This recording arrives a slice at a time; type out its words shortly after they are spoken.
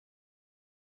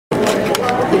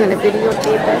You gonna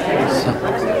videotape it?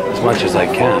 As much as I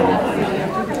can.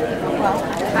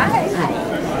 Hi.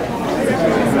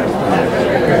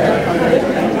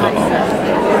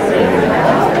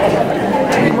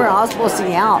 We're all supposed to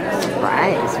yell.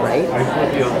 Surprise, right?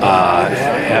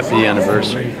 Happy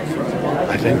anniversary,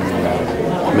 I think.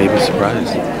 Maybe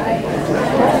surprise.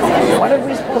 What are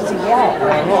we supposed to yell?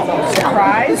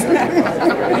 Surprise?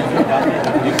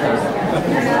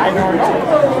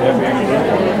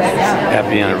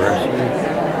 Happy anniversary.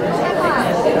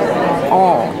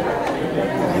 Oh.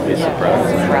 Maybe surprise.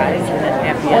 Surprise and then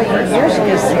happy anniversary. Yours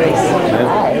just says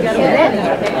surprise.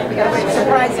 We gotta wait.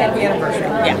 Surprise, happy anniversary.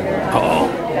 Yeah. Uh-oh.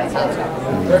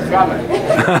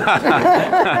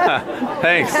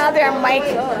 Thanks. Get out there, Mike.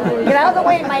 Get out of the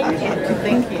way, Mike.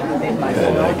 Thank you.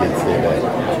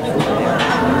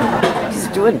 He's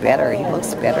doing better. He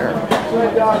looks better.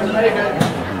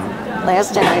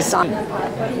 Last time I saw him.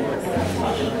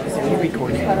 Is he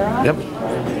recording? Yep.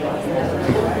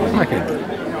 Okay.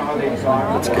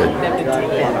 That's good.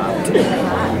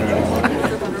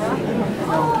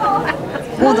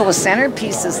 Oh, those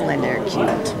centerpieces, Linda, are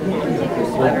cute.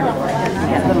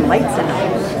 Got little lights in them.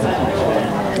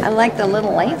 I like the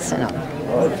little lights in them.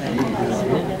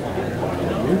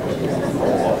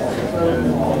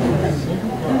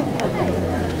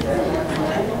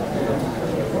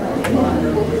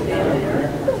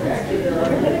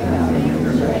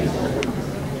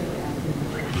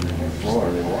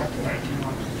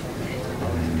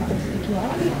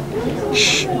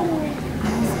 Shh.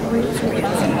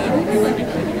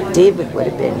 David would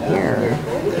have been here,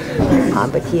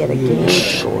 but he had a game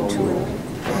to go to.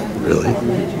 Really?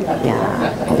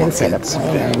 Yeah, Vince had a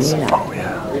plan. Oh,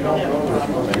 yeah.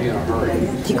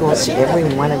 He goes to every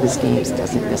one of his games,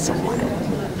 doesn't miss a one.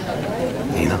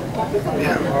 Nina?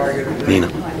 Yeah. Nina.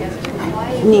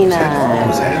 Nina.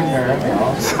 Who's that?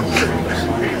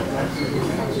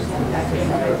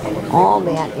 All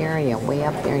that area, way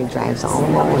up there, he drives all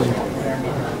alone.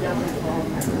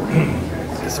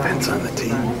 Is Vince on the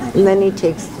team? And then he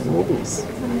takes the movies.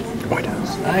 Oh, he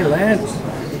does. Hi, Lance.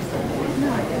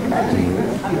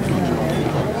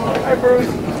 Hi, Bruce.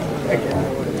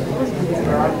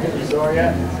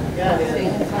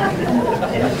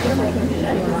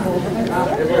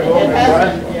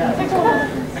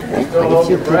 Quite a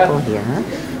few people here, huh?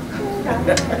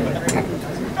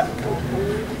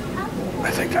 I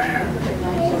think I am.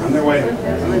 On their way.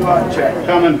 Check.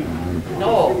 Coming.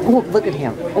 Oh, look at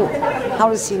him. Oh, how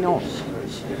does he know?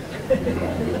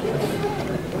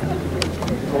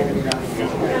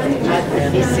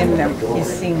 He's seen them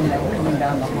coming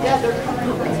down the hall.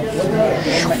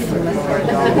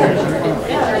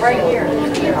 Right here.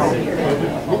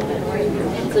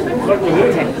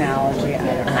 Technology, I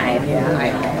don't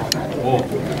know.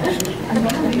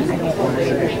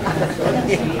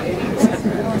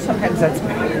 Sometimes that's me.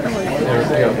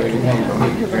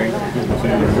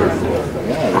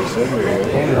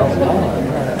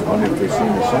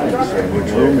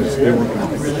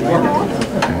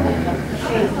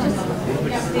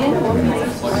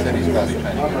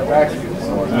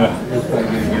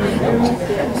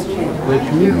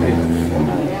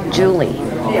 Julie.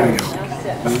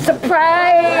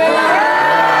 Surprise!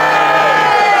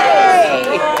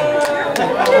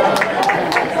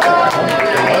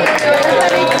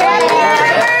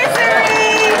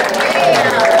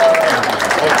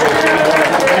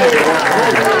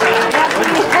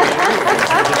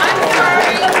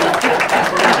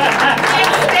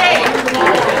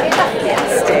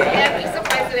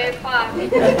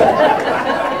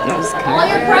 All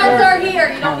your friends are here.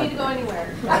 You don't need to go anywhere.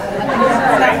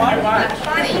 That's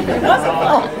funny.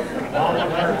 Oh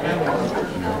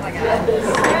my God.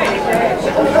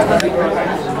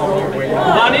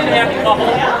 Come on in, happy couple.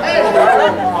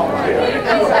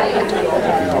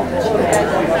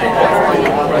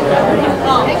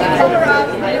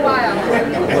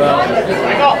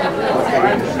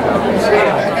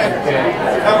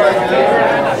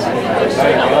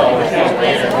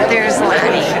 There's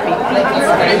Lonnie.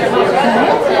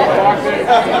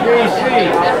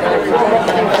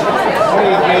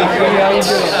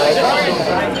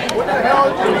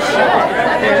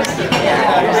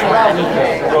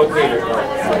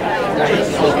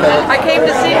 I came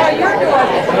to see how you're doing.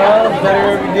 Well, better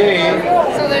every day.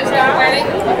 So there's no wedding?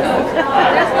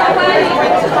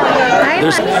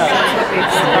 There's no wedding.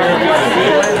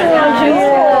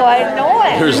 Oh, I know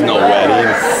it. There's no wedding.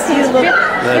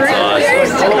 That's awesome.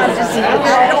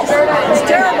 It's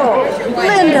terrible.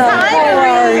 Linda, how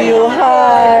are you?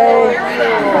 Hi.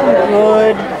 I'm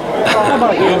good.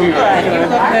 about you? Good.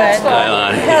 Hi,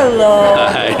 Lonnie. Hello.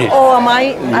 Hi. Oh, am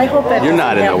I? I hope that You're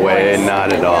not in the doesn't way, have not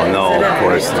at all. No, of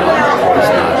course not. Of course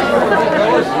not.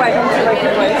 Why don't you like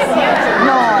your voice?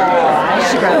 No.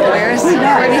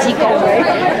 Where did he go?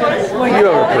 You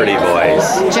have a pretty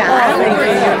voice. John? Thank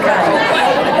you. You're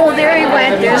kind. Oh, there he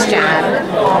went. There's John.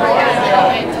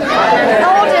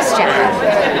 How old is John?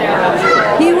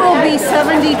 He will be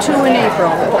 72 in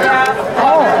April.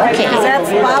 Oh, okay. That's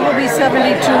Bob will be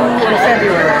 72 in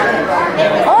February.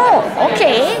 Oh,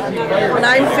 okay. And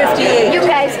I'm 58. You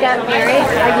guys got married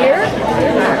a year?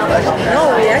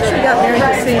 No, we actually got married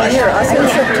the same year. Us in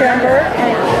September,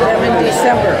 them in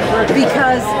December.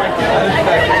 Because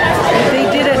they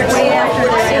did it way after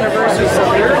their anniversary, so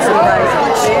they could surprise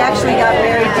us. They actually got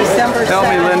married December 2nd. Tell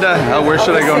me, Linda, where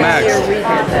should I go next?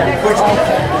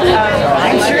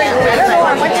 I'm sure. I don't know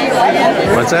how much you like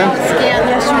it. What's that?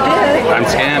 Yes, you did. I'm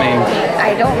scanning.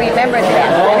 I don't remember that.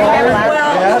 I remember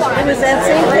Well, it was at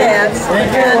St. Pat's,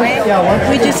 and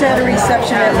we just had a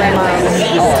reception at my mom's.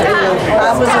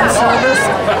 Bob was in service.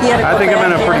 He had I think I'm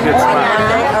in a pretty good spot.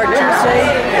 Monday or Tuesday.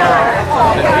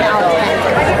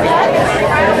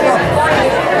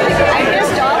 I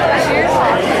missed all those years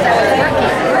because I was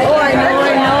working. Oh, I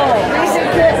know.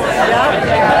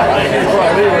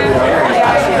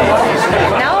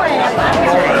 Now I have a lot of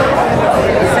time.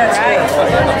 That's great.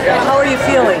 How are you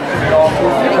feeling?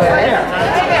 Pretty good.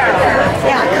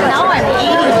 Yeah, now I'm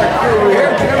 80.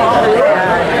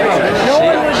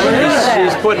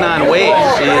 She's putting on weight.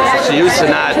 She used to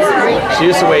not. She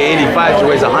used to weigh 85. She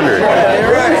weighs 100.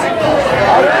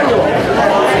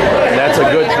 That's a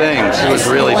good thing. She was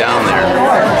really down there.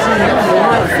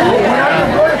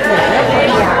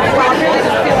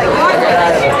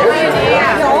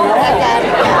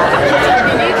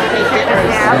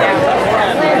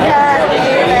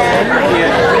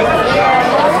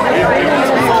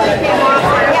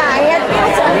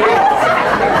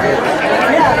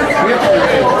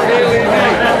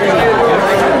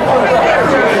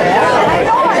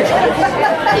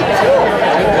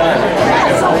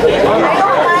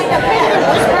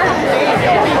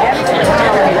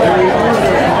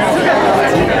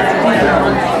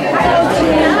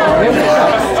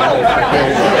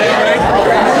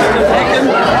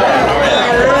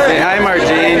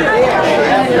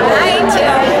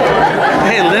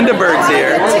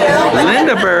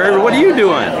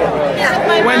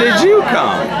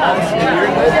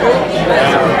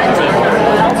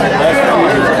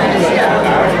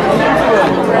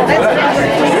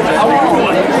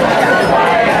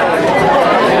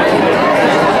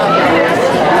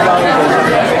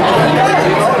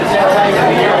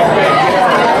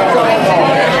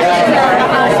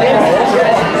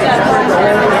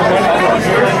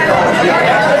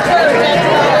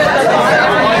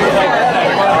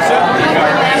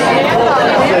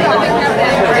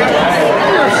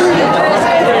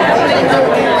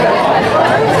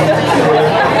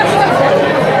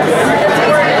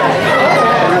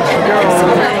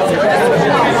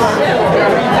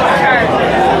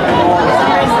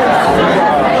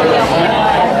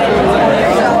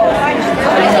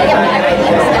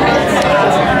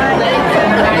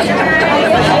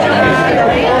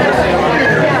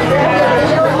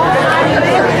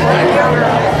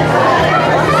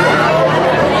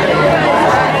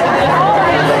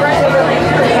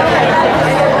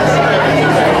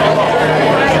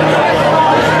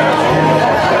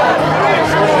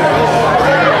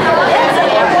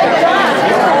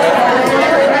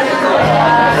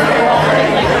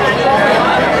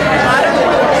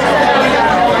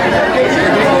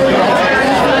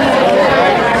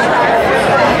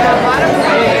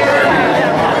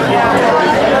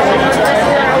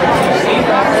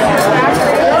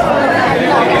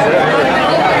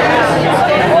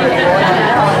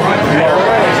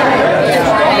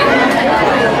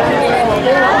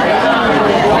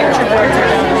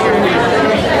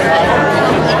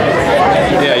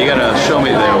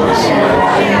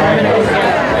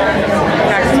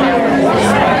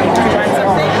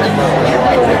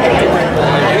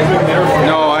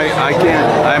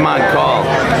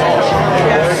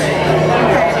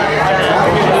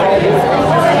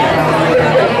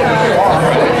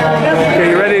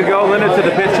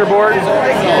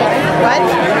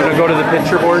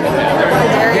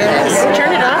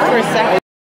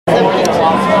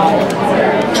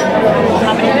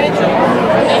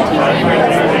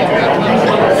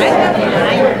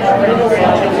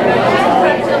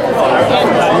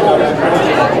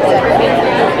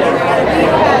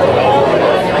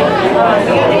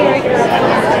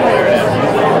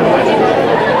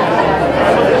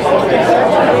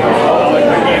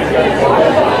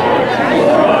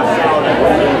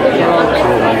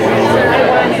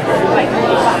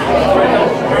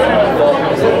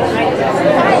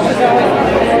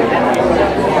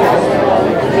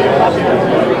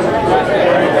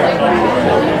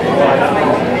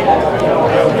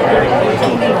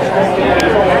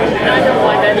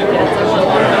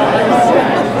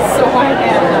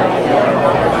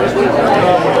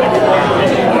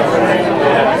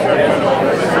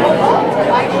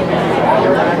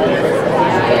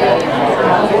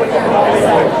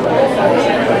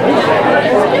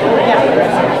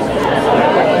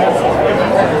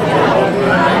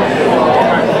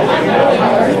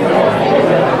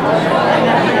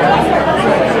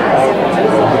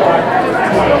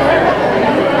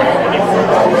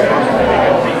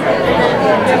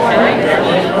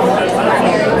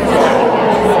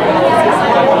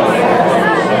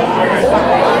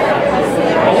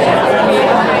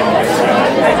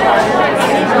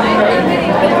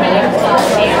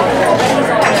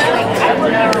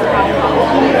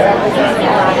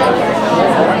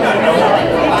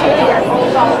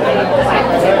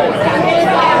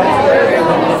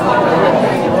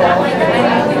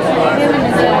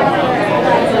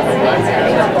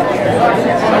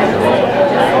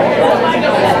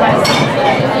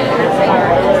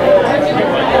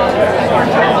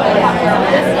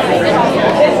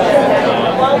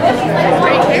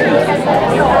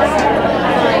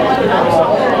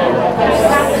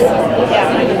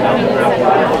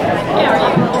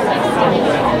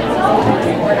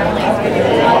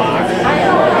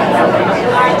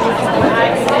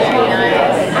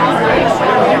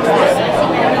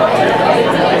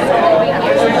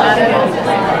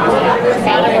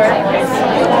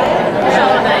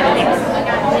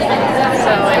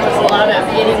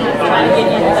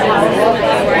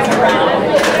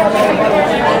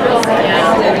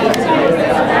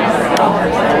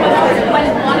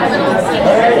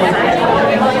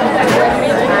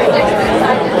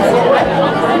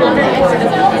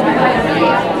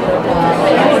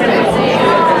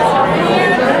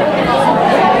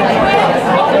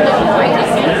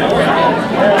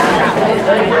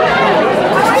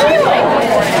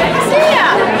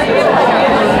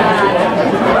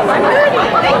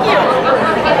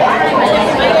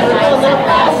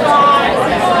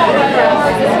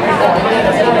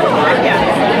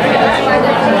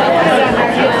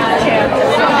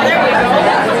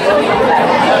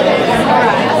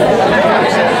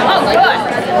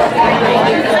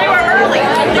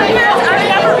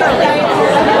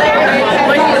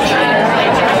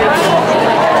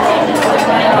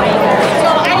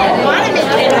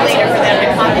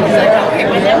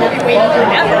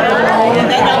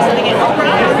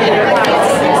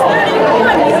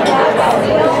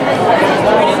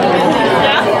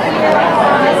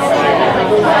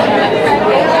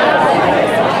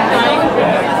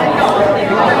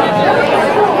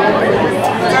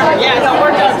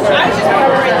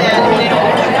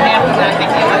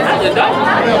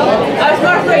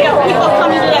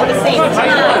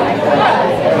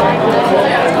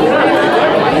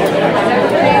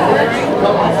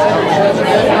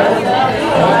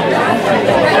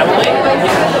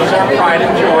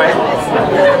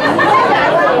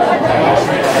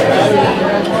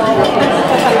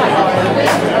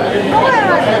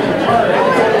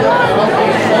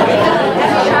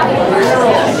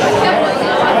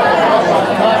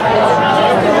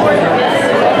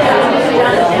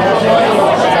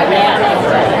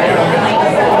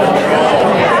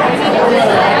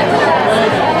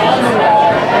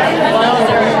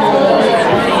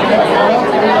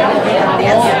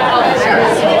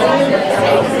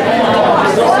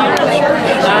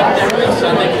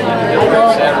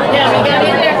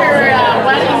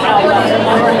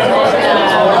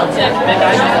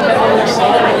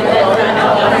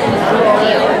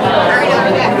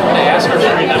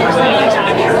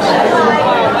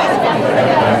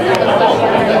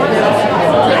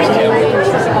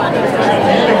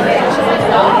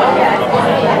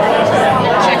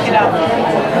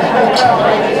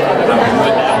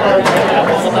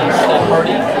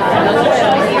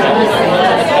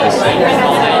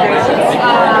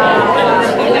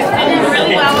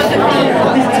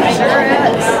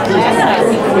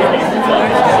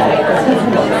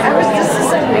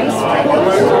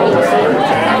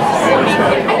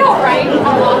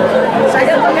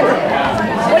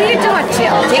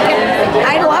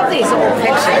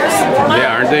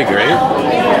 they great?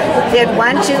 Did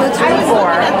 1, 2, 3, 4.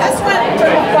 That's what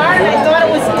barn. I thought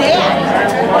it was Dad.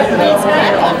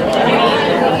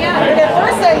 But at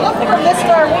first I looked from this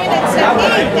far in and said,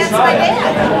 hey, that's my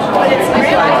dad. But it's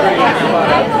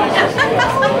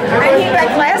I need my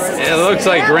glasses. It looks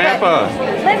like Grandpa.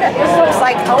 Linda, this looks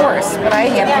like ours, but I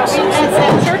have it's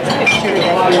that church picture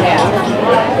that you have.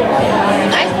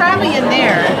 I'm probably in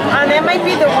there. That might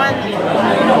be the one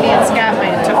me and Scott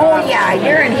might have took. Oh yeah,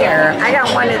 you're in here. I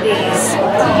got one of these.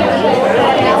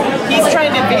 He's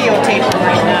trying to videotape them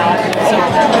right now. So.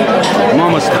 I'm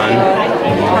almost done.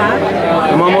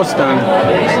 Huh? I'm almost done.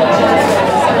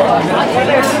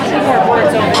 There's 2 more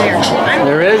boards over there.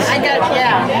 There is? I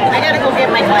gotta go get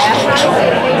my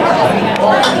glasses.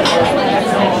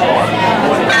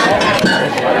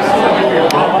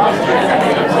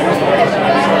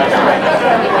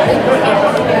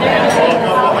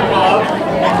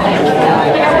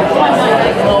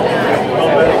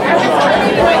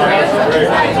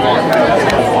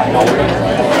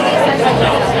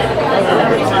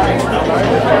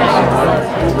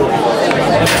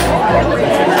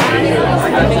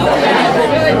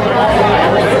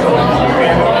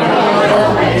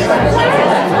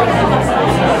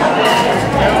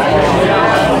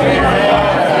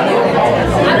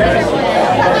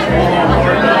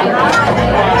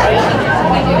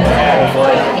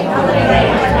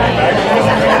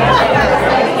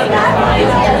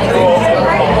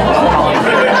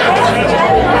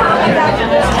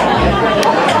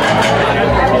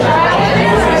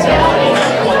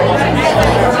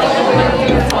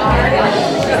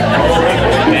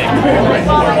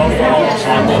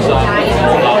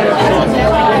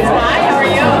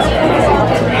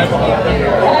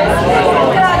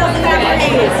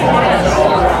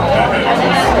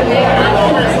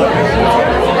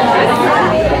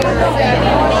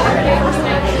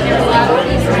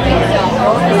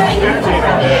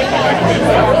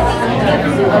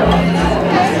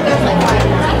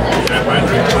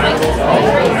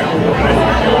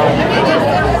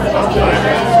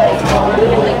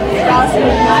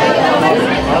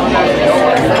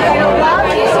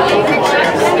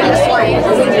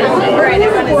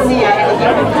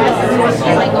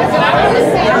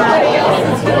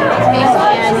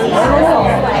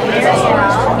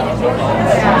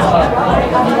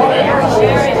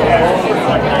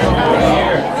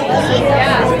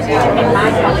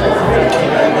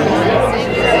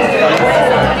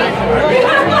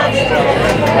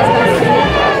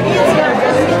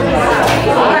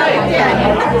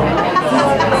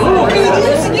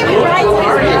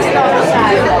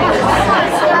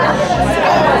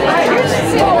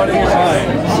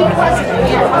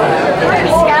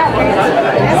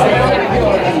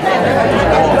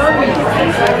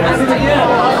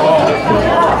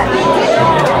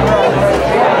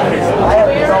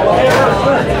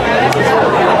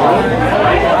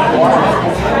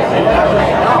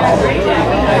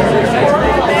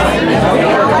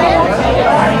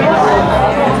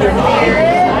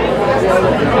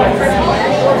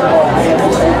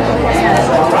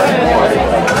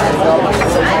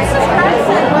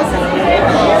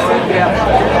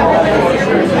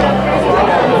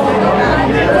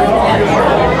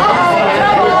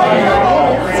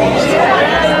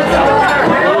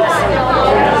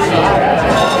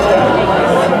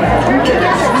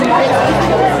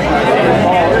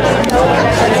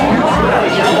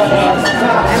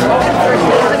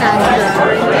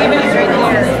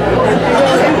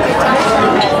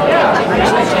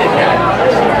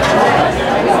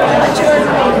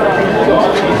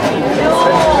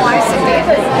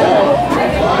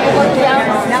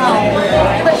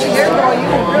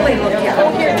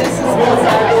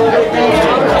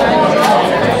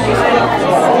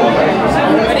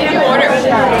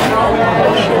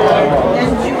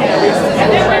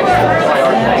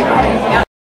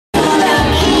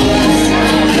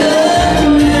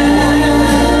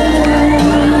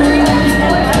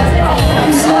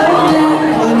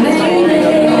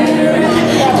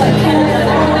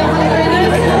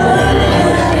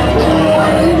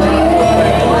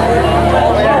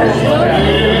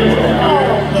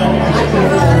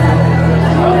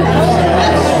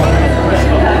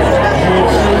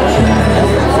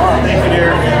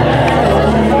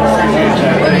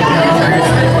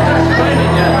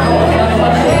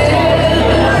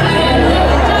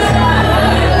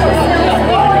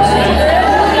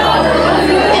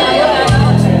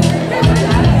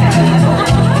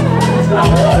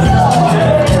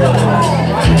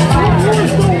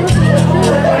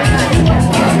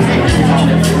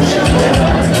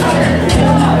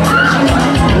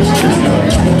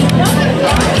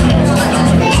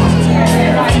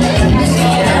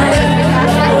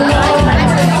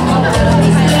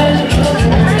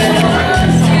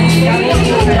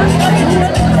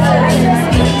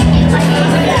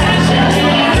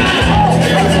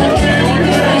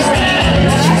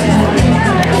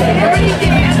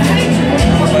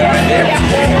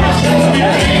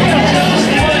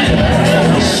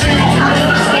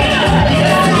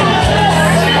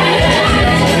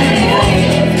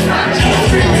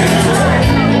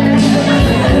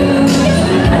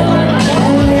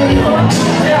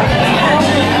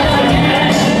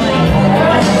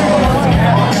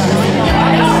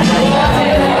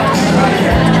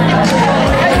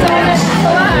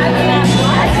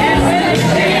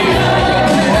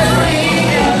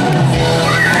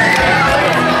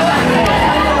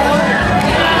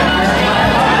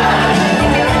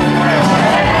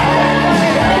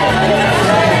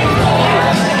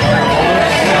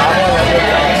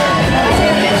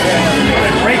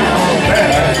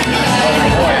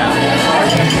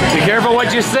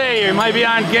 might be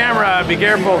on camera. Be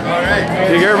careful.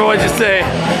 Be careful what you say.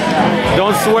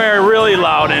 Don't swear really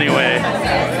loud anyway.